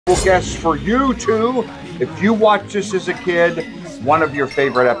Guess for you too, if you watched this as a kid, one of your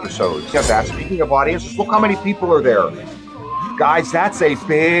favorite episodes. Yeah, that. Speaking of audiences, look how many people are there. Guys, that's a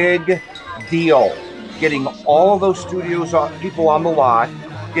big deal. Getting all of those studios people on the lot,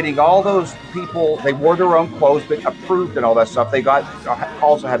 getting all those people, they wore their own clothes, but approved and all that stuff. They got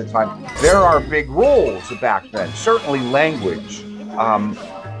calls ahead of time. There are big rules back then, certainly language.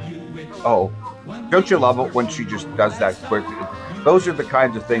 Oh, don't you love it when she just does that quick? Those are the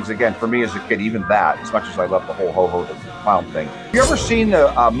kinds of things, again, for me as a kid, even that, as much as I love the whole Ho-Ho the Clown thing. Have you ever seen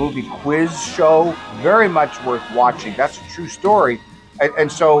the movie Quiz Show? Very much worth watching. That's a true story.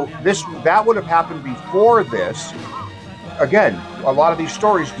 And so that would have happened before this. Again, a lot of these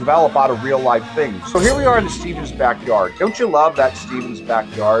stories develop out of real life things. So here we are in the Stevens backyard. Don't you love that Stevens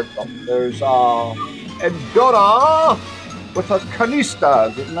backyard? There's Endora with a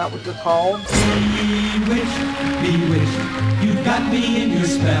canistas. Isn't that what they're called? Bewitched, bewitched, you got me in your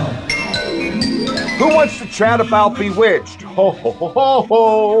spell. Who wants to chat about Bewitched? Ho, ho, ho, ho,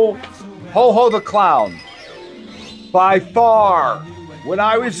 ho. Ho-Ho the Clown. By far, when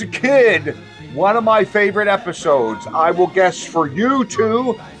I was a kid, one of my favorite episodes. I will guess for you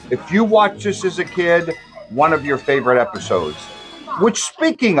too, if you watched this as a kid, one of your favorite episodes. Which,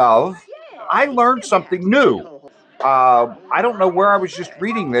 speaking of, I learned something new. I don't know where I was just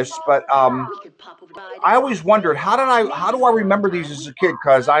reading this, but I always wondered, how do I remember these as a kid?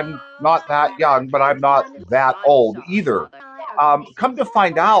 Because I'm not that young, but I'm not that old either. Come to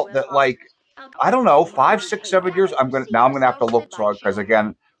find out that, like, I don't know, 5, 6, 7 years. I'm gonna have to look, because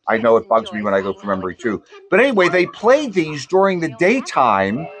again, I know it bugs me when I go through memory too. But anyway, they played these during the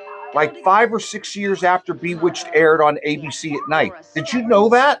daytime, like 5 or 6 years after Bewitched aired on ABC at night. Did you know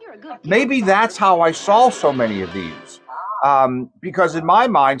that? Maybe that's how I saw so many of these. Because in my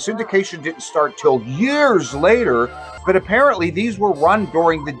mind, syndication didn't start till years later, but apparently these were run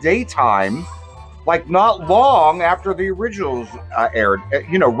during the daytime, like not long after the originals aired,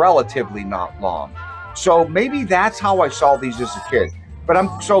 relatively not long. So maybe that's how I saw these as a kid.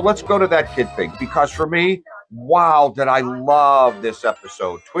 But so let's go to that kid thing, because for me, wow, did I love this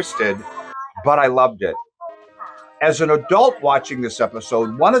episode. Twisted, but I loved it. As an adult watching this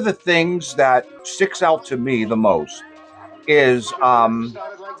episode, one of the things that sticks out to me the most is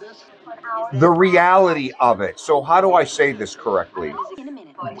the reality of it. So how do I say this correctly?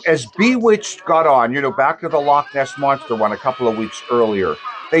 As Bewitched got on, back to the Loch Ness Monster one a couple of weeks earlier,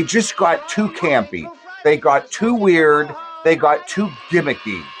 they just got too campy. They got too weird. They got too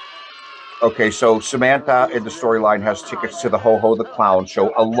gimmicky. Okay, so Samantha in the storyline has tickets to the Ho-Ho the Clown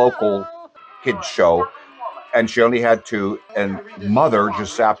show, a local kids show, and she only had 2, and Mother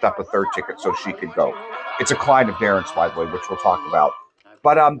just zapped up a 3rd ticket so she could go. It's a client of Darren's, by the way, which we'll talk about.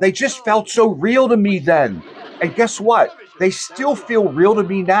 But they just felt so real to me then. And guess what? They still feel real to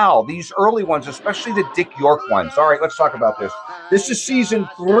me now. These early ones, especially the Dick York ones. All right, let's talk about this. This is season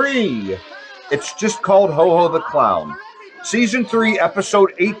 3. It's just called Ho-Ho the Clown. Season 3,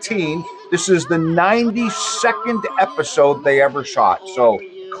 episode 18. This is the 92nd episode they ever shot. So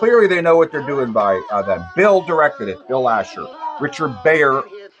clearly they know what they're doing by then. Bill directed it, Bill Asher. Richard Bayer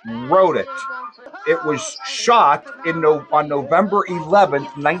wrote it. It was shot on November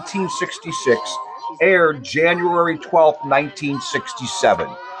 11th, 1966, aired January 12th, 1967.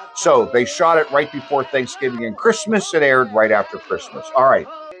 So they shot it right before Thanksgiving and Christmas. It aired right after Christmas. All right.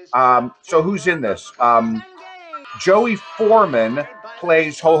 So who's in this? Joey Foreman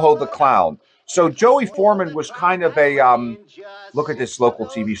plays Ho-Ho the Clown. So Joey Foreman was kind of a, look at this local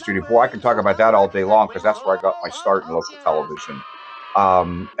TV studio. Boy, I can talk about that all day long, because that's where I got my start in local television.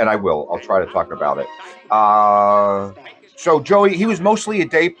 And I'll try to talk about it. So Joey, he was mostly a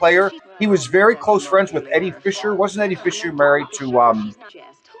day player. He was very close friends with Eddie Fisher. Wasn't Eddie Fisher married to,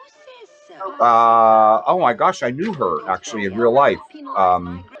 oh my gosh, I knew her actually in real life.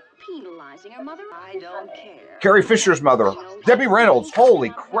 Carrie Fisher's mother, Debbie Reynolds. Holy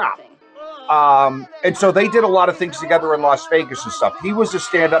crap. And so they did a lot of things together in Las Vegas and stuff. He was a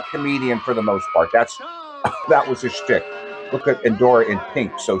stand-up comedian for the most part. That was his shtick. Look at Endora in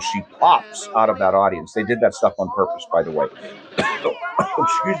pink, so she pops out of that audience. They did that stuff on purpose, by the way.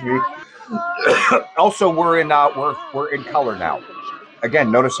 Excuse me. Also, we're in color now.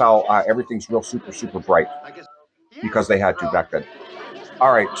 Again, notice how everything's real super, super bright, because they had to back then.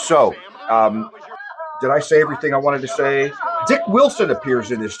 All right, so did I say everything I wanted to say? Dick Wilson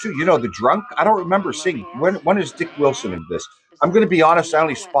appears in this too. The drunk. I don't remember seeing when is Dick Wilson in this. I'm going to be honest, I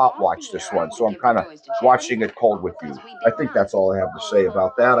only spot watched this one, so I'm kind of watching it cold with you. I think that's all I have to say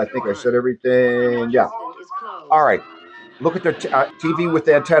about that. I think I said everything. Yeah. All right. Look at the TV with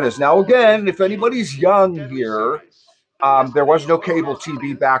the antennas. Now, again, if anybody's young here, There was no cable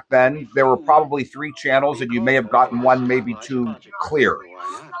TV back then. There were probably 3 channels, and you may have gotten one, maybe 2 clear.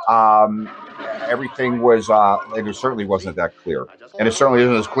 Um, Everything was, it certainly wasn't that clear. And it certainly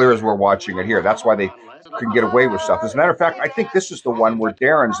isn't as clear as we're watching it here. That's why they couldn't get away with stuff. As a matter of fact, I think this is the one where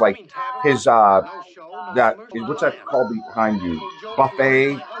Darren's like his, what's that called behind you?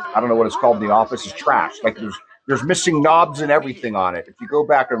 Buffet. I don't know what it's called in the office. Is trash. Like there's missing knobs and everything on it. If you go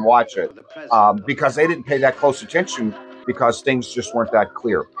back and watch it, because they didn't pay that close attention because things just weren't that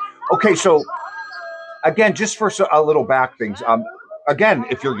clear. Okay, so again, just for a little back things. Again,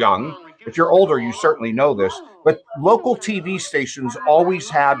 if you're young, if you're older, you certainly know this, but local TV stations always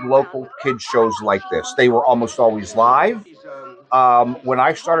had local kids shows like this. They were almost always live. When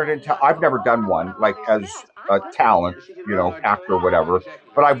I started I've never done one like as a talent, actor or whatever,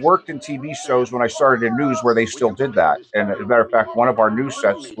 but I've worked in TV shows when I started in news where they still did that. And as a matter of fact, one of our news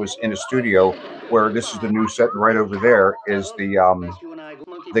sets was in a studio where this is the news set, and right over there is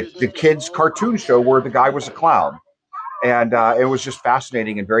the kids cartoon show where the guy was a clown. And it was just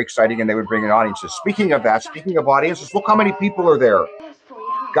fascinating and very exciting, and they would bring in audiences. Speaking of that, speaking of audiences, look how many people are there.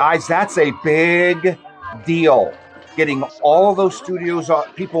 Guys, that's a big deal. Getting all of those studios,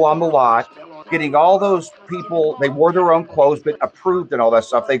 people on the lot, getting all those people, they wore their own clothes, but approved and all that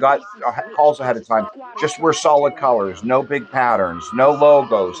stuff. They got calls ahead of time. Just wear solid colors, no big patterns, no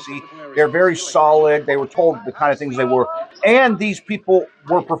logos. See, they're very solid. They were told the kind of things they were. And these people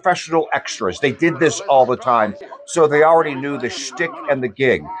were professional extras. They did this all the time. So they already knew the shtick and the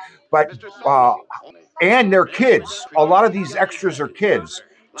gig. But, and they're kids. A lot of these extras are kids.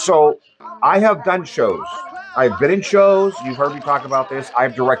 So I have done shows. I've been in shows. You've heard me talk about this.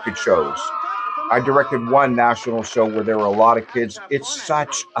 I've directed shows. I directed one national show where there were a lot of kids. It's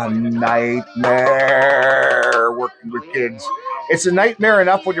such a nightmare working with kids. It's a nightmare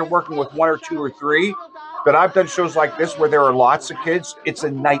enough when you're working with 1 or 2 or 3. But I've done shows like this where there are lots of kids. It's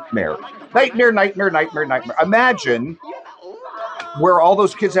a nightmare. Nightmare. Imagine where all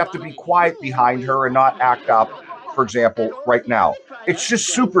those kids have to be quiet behind her and not act up, for example, right now. It's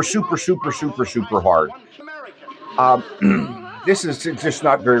just super hard. This is just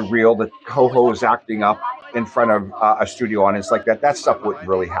not very real that Ho-Ho is acting up in front of a studio audience like that. That stuff wouldn't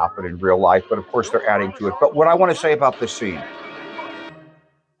really happen in real life, but of course they're adding to it. But what I want to say about this scene,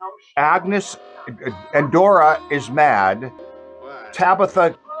 Agnes and Dora is mad.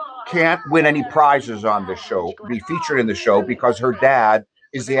 Tabitha can't win any prizes on this show, be featured in the show, because her dad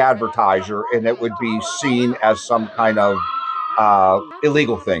is the advertiser, and it would be seen as some kind of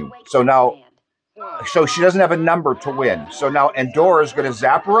illegal thing. So she doesn't have a number to win. So now Endora's going to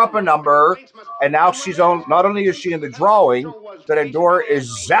zap her up a number, and now not only is she in the drawing, but Endora is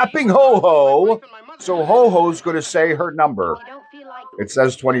zapping Ho-Ho. So Ho-Ho's going to say her number. It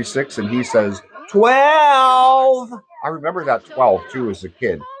says 26, and he says 12. I remember that 12 too as a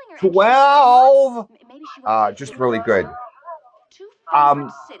kid. 12. Just really good.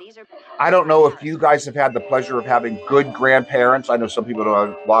 I don't know if you guys have had the pleasure of having good grandparents. I know some people don't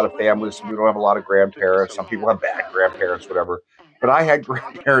have a lot of families. Some people don't have a lot of grandparents. Some people have bad grandparents, whatever. But I had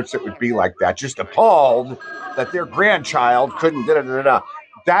grandparents that would be like that, just appalled that their grandchild couldn't da-da-da-da.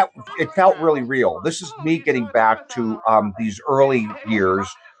 That, it felt really real. This is me getting back to these early years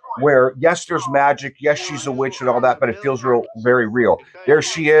where, yes, there's magic. Yes, she's a witch and all that, but it feels very real. There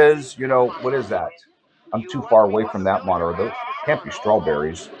she is. What is that? I'm too far away from that monitor. Those can't be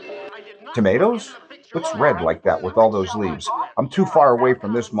strawberries. Tomatoes? What's red like that with all those leaves? I'm too far away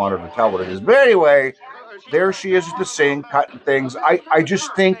from this monitor to tell what it is. But anyway, there she is at the sink, cutting things. I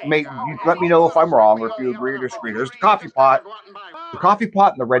just think, you let me know if I'm wrong or if you agree or disagree. There's the coffee pot. The coffee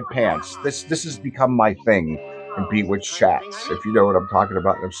pot and the red pants. This has become my thing in Bewitched chats. If you know what I'm talking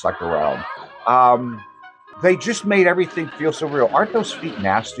about, they've stuck around. They just made everything feel so real. Aren't those feet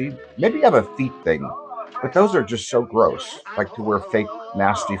nasty? Maybe you have a feet thing, but those are just so gross, like to wear fake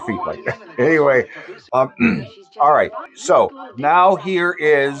nasty feet like that. Anyway, all right. So now here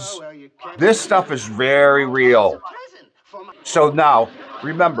is, this stuff is very real. So now,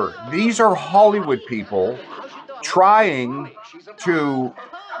 remember, these are Hollywood people trying to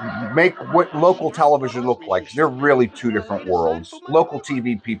make what local television look like. They're really 2 different worlds. Local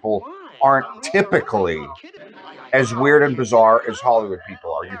TV people aren't typically as weird and bizarre as Hollywood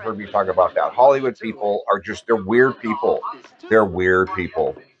people are. You've heard me talk about that. Hollywood people are they're weird people. They're weird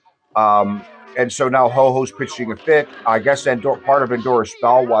people. And so now Ho-Ho's pitching a fit. I guess part of Endora's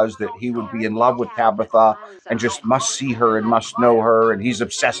spell was that he would be in love with Tabitha and just must see her and must know her, and he's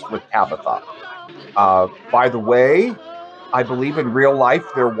obsessed with Tabitha. By the way, I believe in real life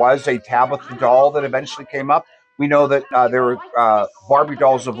there was a Tabitha doll that eventually came up. We know that there were Barbie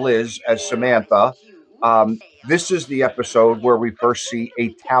dolls of Liz as Samantha. This is the episode where we first see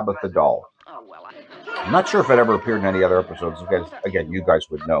a Tabitha doll. I'm not sure if it ever appeared in any other episodes. Again, you guys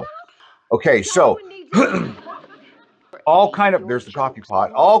would know. Okay, so all kind of, there's the coffee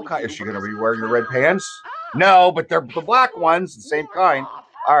pot. All kind. Is she going to be wearing the red pants? No, but they're the black ones, the same kind.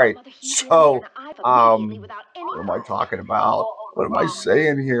 All right. So, what am I talking about? What am I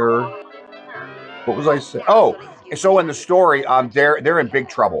saying here? What was I saying? Oh, so in the story, they're in big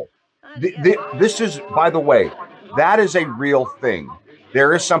trouble. This is, by the way, that is a real thing.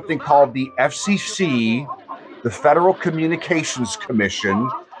 There is something called the FCC, the Federal Communications Commission.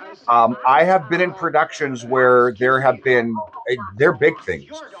 I have been in productions where they're big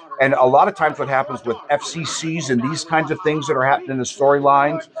things. And a lot of times what happens with FCCs and these kinds of things that are happening in the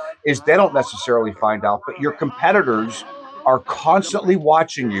storylines is they don't necessarily find out, but your competitors are constantly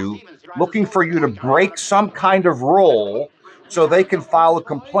watching you, looking for you to break some kind of rule so they can file a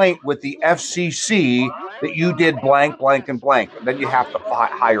complaint with the FCC that you did blank, blank, and blank. And then you have to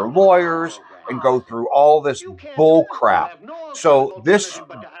hire lawyers and go through all this bull crap. So this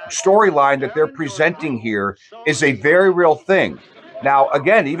storyline that they're presenting here is a very real thing. Now,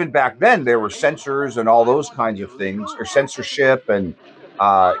 again, even back then, there were censors and all those kinds of things, or censorship and,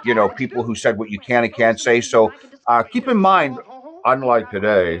 people who said what you can and can't say. So keep in mind, unlike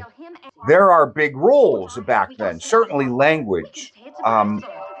today, there are big rules back then, certainly language. Don't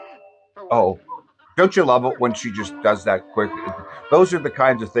you love it when she just does that quick? Those are the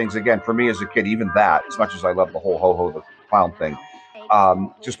kinds of things, again, for me as a kid, even that, as much as I love the whole ho-ho, the clown thing,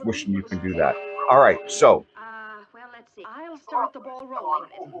 just wishing you can do that. All right, so. I'll start the ball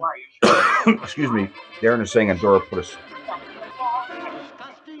rolling. Excuse me. Darren is saying, and Dora put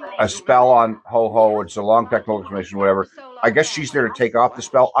a spell on ho-ho. It's a long technical explanation, whatever. I guess she's there to take off the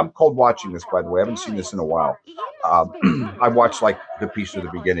spell. I'm cold watching this, by the way. I haven't seen this in a while. I watched like the piece of the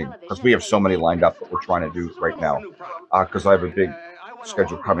beginning because we have so many lined up that we're trying to do right now because I have a big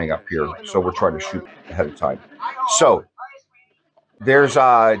schedule coming up here. So we're trying to shoot ahead of time. So there's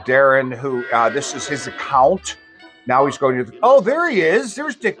Darren who, this is his account. Now he's going to, there he is.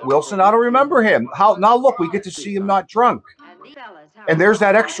 There's Dick Wilson. I don't remember him. Now look, we get to see him not drunk. And there's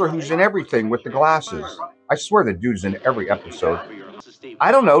that extra who's in everything with the glasses. I swear the dude's in every episode.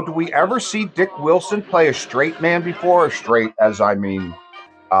 I don't know. Do we ever see Dick Wilson play a straight man before? Or straight, as I mean,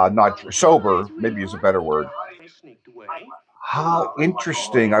 not sober, maybe is a better word. How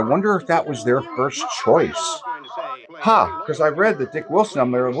interesting. I wonder if that was their first choice. Because I read that Dick Wilson,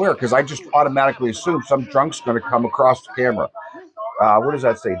 I'm aware, because I just automatically assumed some drunk's going to come across the camera. What does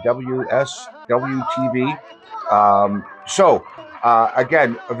that say? WTV.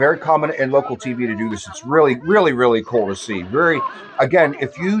 Again, very common in local TV to do this. It's really, really, really cool to see. Again,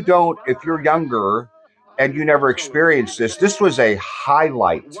 if you're younger and you never experienced this was a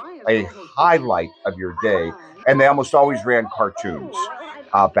highlight of your day. And they almost always ran cartoons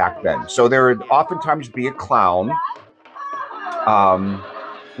back then. So there would oftentimes be a clown,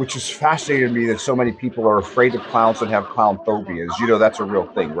 which is fascinating to me that so many people are afraid of clowns and have clown phobias. That's a real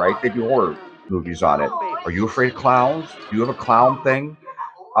thing, right? They do horror movies on it. Are you afraid of clowns? Do you have a clown thing?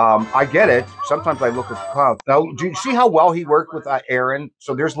 I get it. Sometimes I look at the clowns. Now, do you see how well he worked with Erin?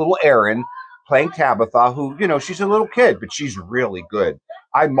 So there's little Erin playing Tabitha, who, she's a little kid, but she's really good.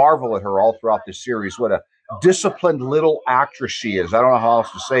 I marvel at her all throughout this series. What a disciplined little actress she is. I don't know how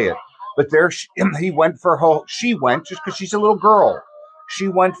else to say it. But she went just because she's a little girl. She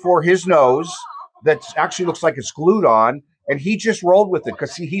went for his nose that actually looks like it's glued on, and he just rolled with it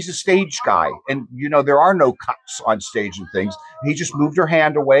because he's a stage guy. And, there are no cuts on stage and things. He just moved her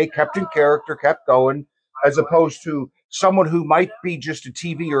hand away, kept in character, kept going, as opposed to someone who might be just a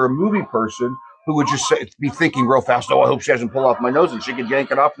TV or a movie person who would just be thinking real fast, I hope she doesn't pull off my nose, and she could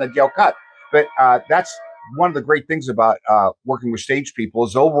yank it off and then yell cut. But that's one of the great things about working with stage people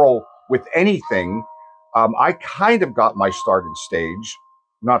is they'll roll with anything. I kind of got my start in stage.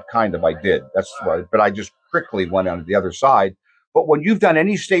 Not kind of, I did. That's right. But I just quickly went on the other side. But when you've done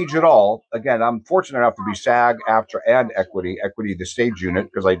any stage at all, again, I'm fortunate enough to be SAG, AFTRA, and Equity, the stage unit,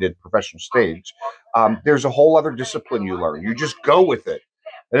 because I did professional stage. There's a whole other discipline you learn. You just go with it.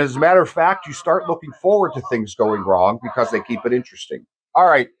 And as a matter of fact, you start looking forward to things going wrong because they keep it interesting. All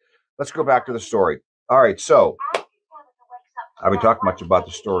right, let's go back to the story. All right, so I haven't talked much about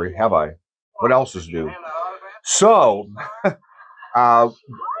the story, have I? What else is new? So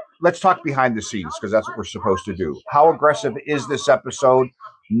let's talk behind the scenes because that's what we're supposed to do. How aggressive is this episode?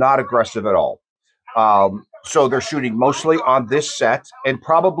 Not aggressive at all. So they're shooting mostly on this set and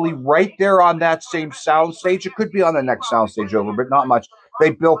probably right there on that same sound stage. It could be on the next sound stage over, but not much.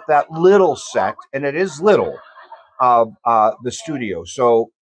 They built that little set, and it is little, of the studio.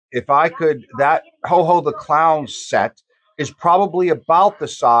 So if I could, that Ho-Ho the Clown set is probably about the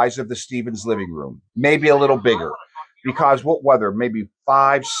size of the Stevens living room, maybe a little bigger. Because what weather? Maybe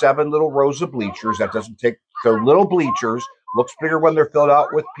 5, 7 little rows of bleachers. That doesn't take, so little bleachers, looks bigger when they're filled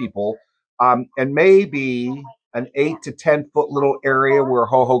out with people. And maybe an 8 to 10 foot little area where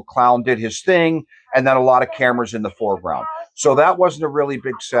Ho-Ho Clown did his thing, and then a lot of cameras in the foreground. So that wasn't a really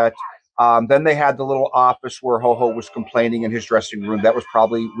big set. Then they had the little office where Ho-Ho was complaining in his dressing room. That was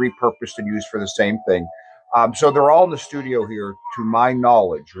probably repurposed and used for the same thing. So they're all in the studio here, to my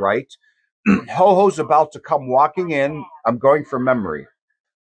knowledge, right? Ho-Ho's about to come walking in. I'm going from memory.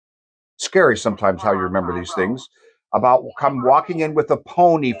 Scary sometimes how you remember these things. About come walking in with a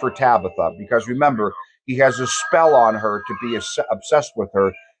pony for Tabitha, because remember, he has a spell on her to be obsessed with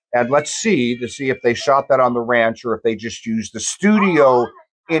her. And let's see if they shot that on the ranch or if they just used the studio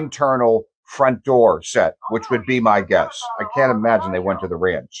internal front door set, which would be my guess. I can't imagine they went to the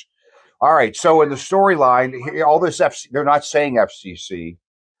ranch. All right, so in the storyline, all this they're not saying FCC,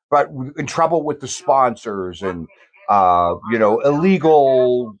 but in trouble with the sponsors and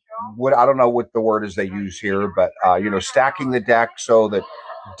illegal. What I don't know what the word is they use here, but stacking the deck so that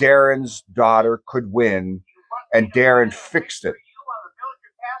Darren's daughter could win, and Darren fixed it.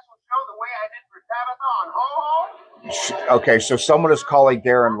 Okay, so someone is calling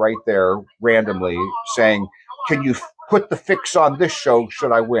Darren right there randomly saying, "Can you put the fix on this show?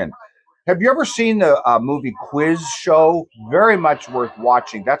 Should I win?" Have you ever seen the movie Quiz Show? Very much worth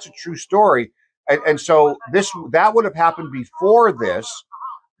watching. That's a true story. And so that would have happened before this.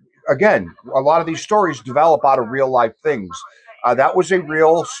 Again, a lot of these stories develop out of real life things. That was a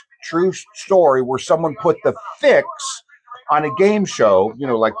real true story where someone put the fix on a game show,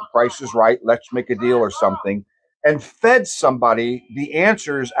 like The Price is Right, Let's Make a Deal or something, and fed somebody the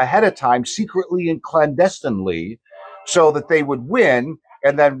answers ahead of time, secretly and clandestinely, so that they would win.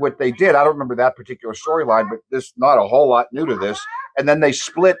 And then what they did, I don't remember that particular storyline, but this not a whole lot new to this. And then they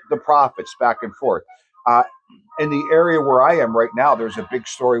split the profits back and forth. In the area where I am right now, there's a big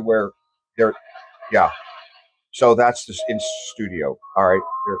story where yeah. So that's this in studio. All right,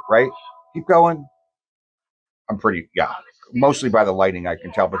 right? Keep going. Mostly by the lighting I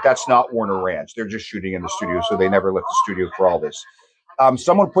can tell, but that's not Warner Ranch. They're just shooting in the studio, so they never left the studio for all this.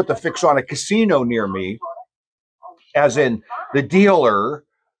 Someone put the fix on a casino near me, as in the dealer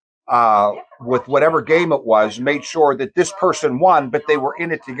with whatever game it was made sure that this person won, but they were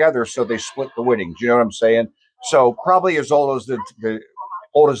in it together, so they split the winnings. You know what I'm saying? So probably as old as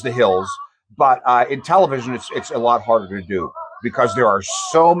the hills, but in television it's a lot harder to do because there are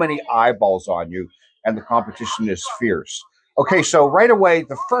so many eyeballs on you and the competition is fierce. Okay, so right away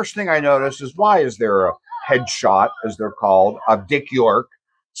the first thing I notice is, why is there a headshot, as they're called, of Dick York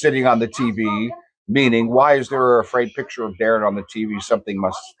sitting on the TV? Meaning, why is there a framed picture of Darren on the TV? Something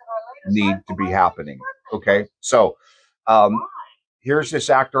must need to be happening. Okay, so here's this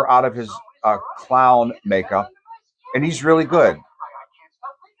actor out of his clown makeup, and he's really good.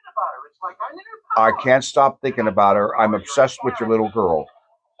 I can't stop thinking about her. I'm obsessed with your little girl.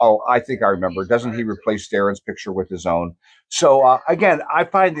 Oh, I think I remember. Doesn't he replace Darren's picture with his own? So again, I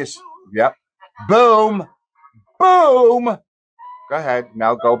find this. Yep. Boom. Boom. Go ahead.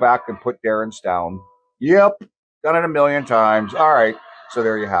 Now go back and put Darren's down. Yep. Done it a million times. All right. So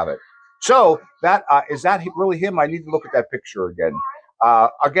there you have it. So that is that really him? I need to look at that picture again.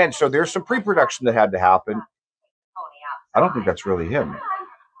 Again, so there's some pre-production that had to happen. I don't think that's really him.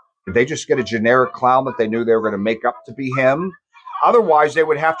 Did they just get a generic clown that they knew they were going to make up to be him? Otherwise, they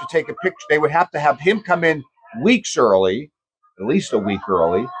would have to take a picture. They would have to have him come in weeks early, at least a week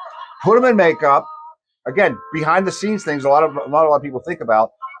early, put him in makeup. Again, behind the scenes things, not a lot of people think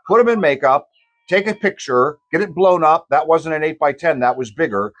about. Put him in makeup, take a picture, get it blown up. That wasn't an 8x10, that was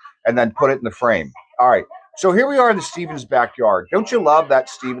bigger, and then put it in the frame. All right. So here we are in the Stevens backyard. Don't you love that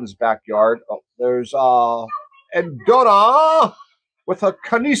Stevens backyard? Oh, there's Endora with her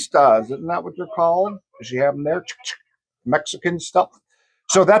canistas. Isn't that what they're called? Does she have them there? Mexican stuff.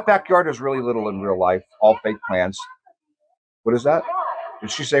 So that backyard is really little in real life. All fake plants. What is that? Did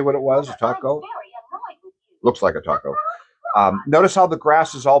she say what it was? A taco? Looks like a taco. Notice how the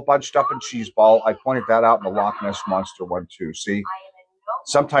grass is all bunched up in cheese ball. I pointed that out in the Loch Ness Monster one too. See,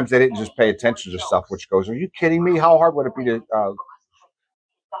 sometimes they didn't just pay attention to stuff, which goes, are you kidding me? How hard would it be to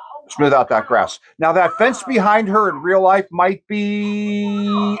smooth out that grass? Now that fence behind her in real life might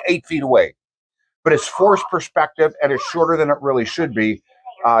be 8 feet away, but it's forced perspective and it's shorter than it really should be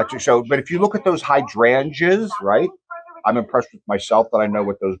to show. But if you look at those hydrangeas, right? I'm impressed with myself that I know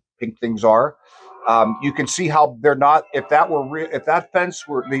what those pink things are. You can see how they're not. If that fence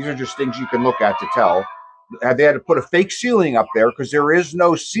were, these are just things you can look at to tell They had to put a fake ceiling up there because there is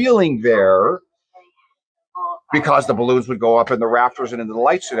no ceiling there, because the balloons would go up in the rafters and into the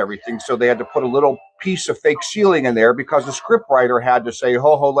lights and everything. So they had to put a little piece of fake ceiling in there because the script writer had to say,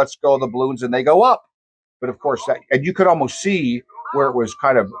 ho, ho, let's go the balloons, and they go up. But of course, and you could almost see where it was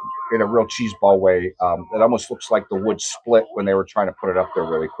kind of in a real cheeseball way. It almost looks like the wood split when they were trying to put it up there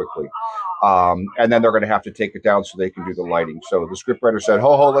really quickly. And then they're going to have to take it down so they can do the lighting. So the scriptwriter said,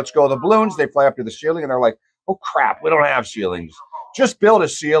 ho, ho, let's go the balloons. They fly up to the ceiling, and they're like, oh, crap, we don't have ceilings. Just build a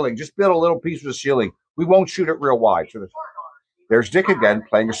ceiling. Just build a little piece of the ceiling. We won't shoot it real wide. So there's Dick again,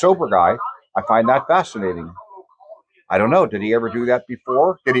 playing a sober guy. I find that fascinating. I don't know. Did he ever do that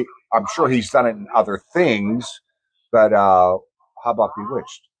before? Did he? I'm sure he's done it in other things. But how about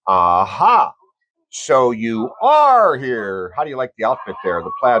Bewitched? Aha! So you are here. How do you like the outfit there?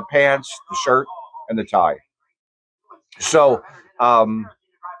 The plaid pants, the shirt, and the tie. So I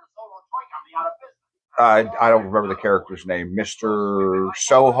don't remember the character's name. Mr.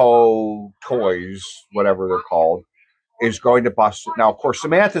 Soho Toys, whatever they're called, is going to bust it. Now, of course,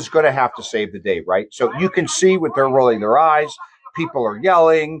 Samantha's going to have to save the day, right? So you can see with they're rolling their eyes, people are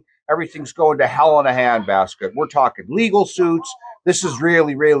yelling, everything's going to hell in a handbasket. We're talking legal suits. This is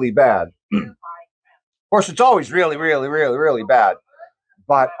really, really bad. Of course, it's always really, really, really, really bad.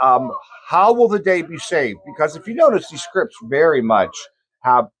 But how will the day be saved? Because if you notice, these scripts very much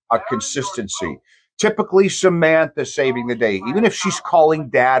have a consistency. Typically, Samantha saving the day, even if she's calling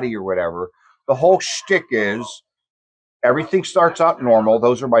daddy or whatever. The whole shtick is everything starts out normal.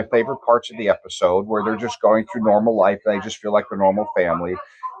 Those are my favorite parts of the episode, where they're just going through normal life. And they just feel like a normal family.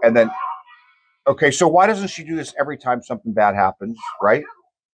 And then, okay, so why doesn't she do this every time something bad happens, right?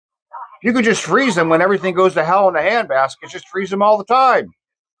 You could just freeze them when everything goes to hell in a handbasket. Just freeze them all the time.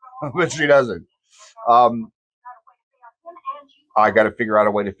 But she doesn't. I got to figure out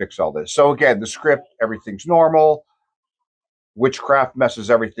a way to fix all this. So again, the script, everything's normal. Witchcraft messes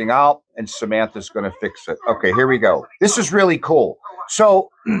everything out, and Samantha's going to fix it. Okay, here we go. This is really cool. So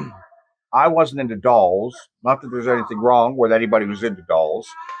I wasn't into dolls. Not that there's anything wrong with anybody who's into dolls.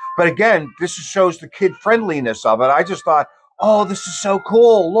 But again, this shows the kid friendliness of it. I just thought, oh, this is so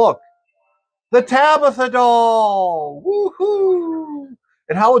cool. Look, the Tabitha doll. Woohoo!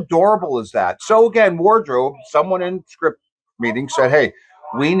 And how adorable is that? So again, wardrobe, someone in script meeting said, hey,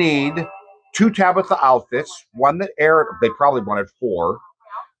 we need 2 Tabitha outfits, one that Aaron, they probably wanted 4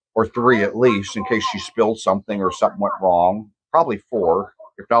 or 3 at least, in case she spilled something or something went wrong. Probably 4,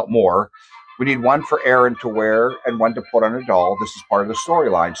 if not more. We need one for Aaron to wear and one to put on a doll. This is part of the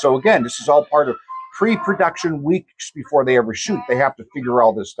storyline. So again, this is all part of pre-production weeks before they ever shoot. They have to figure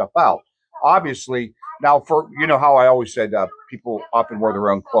all this stuff out. Obviously, now for, you know how I always said people often wear their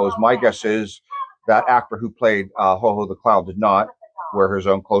own clothes. My guess is that actor who played Ho-Ho the Clown did not wear his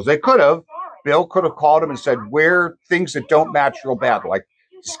own clothes. They could have. Bill could have called him and said, wear things that don't match real bad, like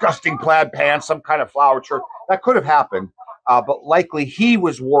disgusting plaid pants, some kind of flowered shirt. That could have happened, but likely he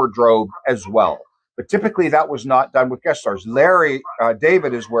was wardrobe as well. But typically that was not done with guest stars.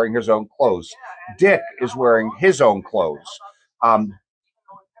 David is wearing his own clothes. Dick is wearing his own clothes.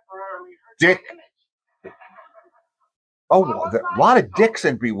 Dick. Oh, a lot of Dicks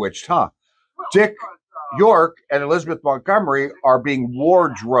in Bewitched, huh? Dick York and Elizabeth Montgomery are being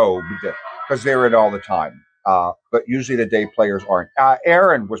wardrobed because they're in all the time. But usually the day players aren't.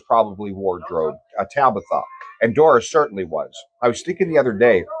 Aaron was probably wardrobed, Tabitha, and Doris certainly was. I was thinking the other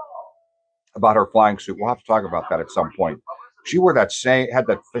day about her flying suit. We'll have to talk about that at some point. She wore that had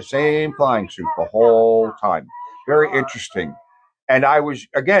that same flying suit the whole time. Very interesting. And I was,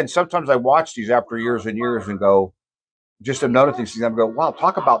 again, sometimes I watch these after years and years and go, just another thing, see them go, wow,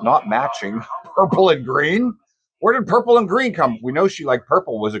 talk about not matching purple and green. Where did purple and green come? We know she liked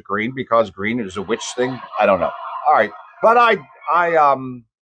purple. Was it green because green is a witch thing? I don't know. All right. But I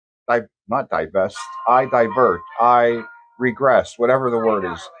not divest. I divert. I regress, whatever the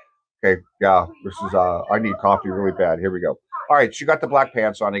word is. Okay. Yeah. This is, I need coffee really bad. Here we go. All right. She got the black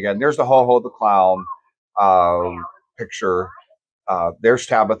pants on again. There's the Ho-Ho the Clown picture. There's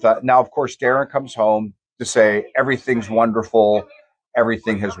Tabitha. Now, of course, Darren comes home to say everything's wonderful.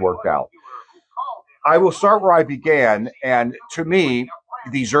 Everything has worked out. I will start where I began. And to me,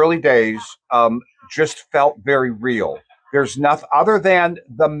 these early days just felt very real. There's nothing other than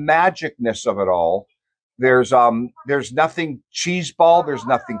the magicness of it all. There's nothing cheeseball. There's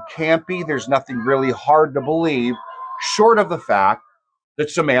nothing campy. There's nothing really hard to believe, short of the fact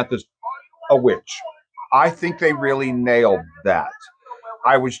that Samantha's a witch. I think they really nailed that.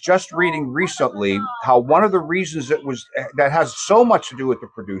 I was just reading recently how one of the reasons that has so much to do with the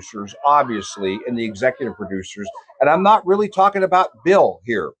producers, obviously, and the executive producers, and I'm not really talking about Bill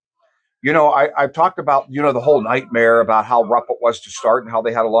here. You know, I've talked about, you know, the whole nightmare about how rough it was to start and how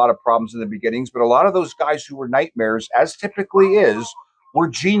they had a lot of problems in the beginnings. But a lot of those guys who were nightmares, as typically is, were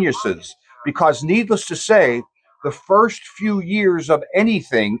geniuses. Because needless to say, the first few years of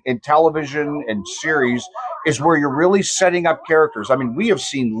anything in television and series is where you're really setting up characters. I mean, we have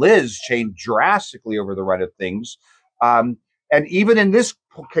seen Liz change drastically over the run of things. And even in this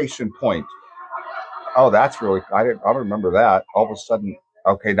case in point, oh, that's really, I don't remember that. All of a sudden,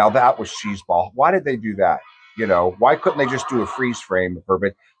 okay, now that was cheeseball. Why did they do that? You know, why couldn't they just do a freeze frame of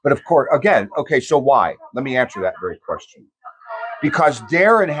her? But of course, again, okay, so why? Let me answer that very question. Because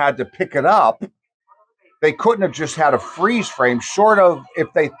Darren had to pick it up. They couldn't have just had a freeze frame, short of if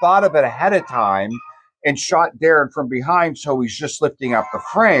they thought of it ahead of time and shot Darren from behind so he's just lifting up the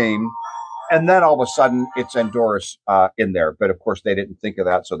frame. And then all of a sudden it's Endoris in there. But of course, they didn't think of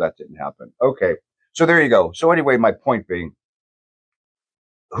that, so that didn't happen. Okay, so there you go. So anyway, my point being,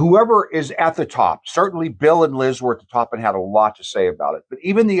 whoever is at the top, certainly Bill and Liz were at the top and had a lot to say about it. But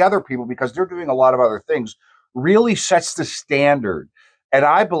even the other people, because they're doing a lot of other things, really sets the standard. And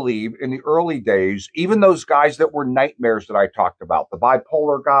I believe in the early days, even those guys that were nightmares that I talked about, the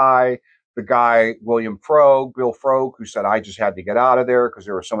bipolar guy, the guy, Bill Frog, who said, I just had to get out of there because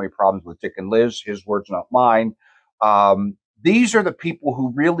there were so many problems with Dick and Liz, his words, not mine. These are the people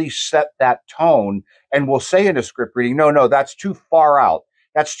who really set that tone and will say in a script reading, no, that's too far out.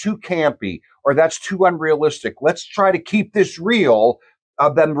 That's too campy, or that's too unrealistic. Let's try to keep this real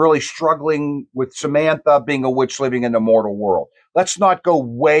of them really struggling with Samantha being a witch living in the mortal world. Let's not go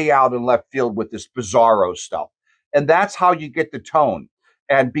way out in left field with this bizarro stuff. And that's how you get the tone.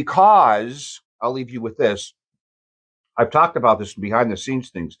 And because, I'll leave you with this, I've talked about this in behind the scenes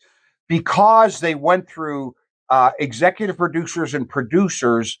things, because they went through executive producers and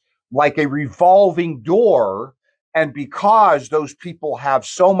producers like a revolving door, and because those people have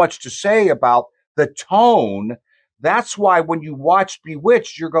so much to say about the tone, that's why when you watch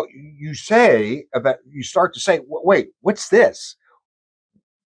Bewitched, you start to say, wait, what's this?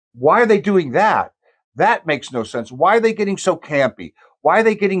 Why are they doing that? That makes no sense. Why are they getting so campy? Why are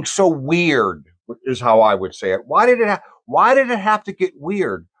they getting so weird? Is how I would say it. Why did it have to get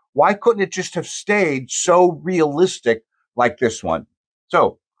weird? Why couldn't it just have stayed so realistic like this one?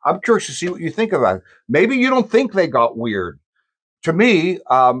 So I'm curious to see what you think about it. Maybe you don't think they got weird. To me,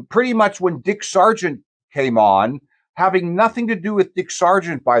 pretty much when Dick Sargent came on, having nothing to do with Dick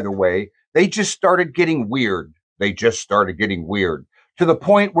Sargent, by the way, they just started getting weird. They just started getting weird to the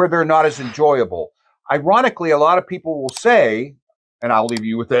point where they're not as enjoyable. Ironically, a lot of people will say, and I'll leave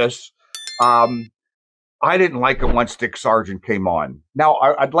you with this, I didn't like it once Dick Sargent came on. Now,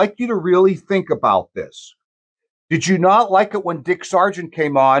 I'd like you to really think about this. Did you not like it when Dick Sargent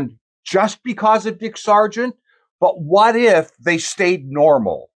came on just because of Dick Sargent? But what if they stayed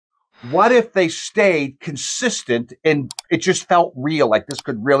normal? What if they stayed consistent and it just felt real, like this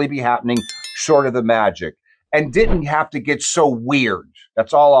could really be happening, short of the magic, and didn't have to get so weird?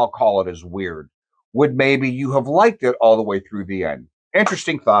 That's all I'll call it, is weird. Would maybe you have liked it all the way through the end?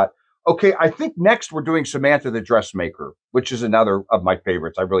 Interesting thought. Okay, I think next we're doing Samantha the Dressmaker, which is another of my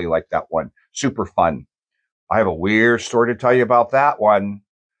favorites. I really like that one. Super fun. I have a weird story to tell you about that one.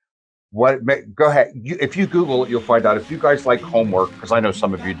 Go ahead. If you Google it, you'll find out. If you guys like homework, because I know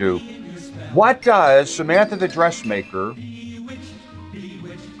some of you do, what does Samantha the Dressmaker,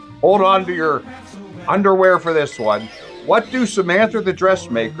 hold on to your underwear for this one, what do Samantha the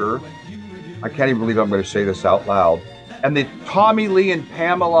Dressmaker, I can't even believe I'm going to say this out loud, and the Tommy Lee and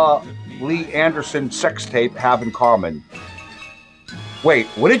Pamela Lee Anderson sex tape have in common? Wait,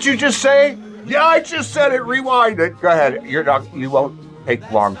 what did you just say? Yeah, I just said it. Rewind it. Go ahead. You won't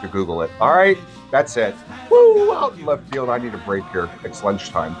take long to Google it. All right, that's it. Woo, out in left field. I need a break here. It's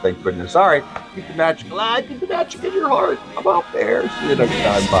lunchtime, thank goodness. All right, keep the magic alive, keep the magic in your heart. I'm out there. See you next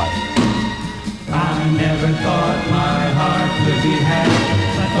time. Bye. I never thought my heart would be happy,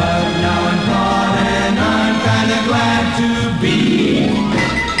 but now I'm caught and I'm kinda glad to be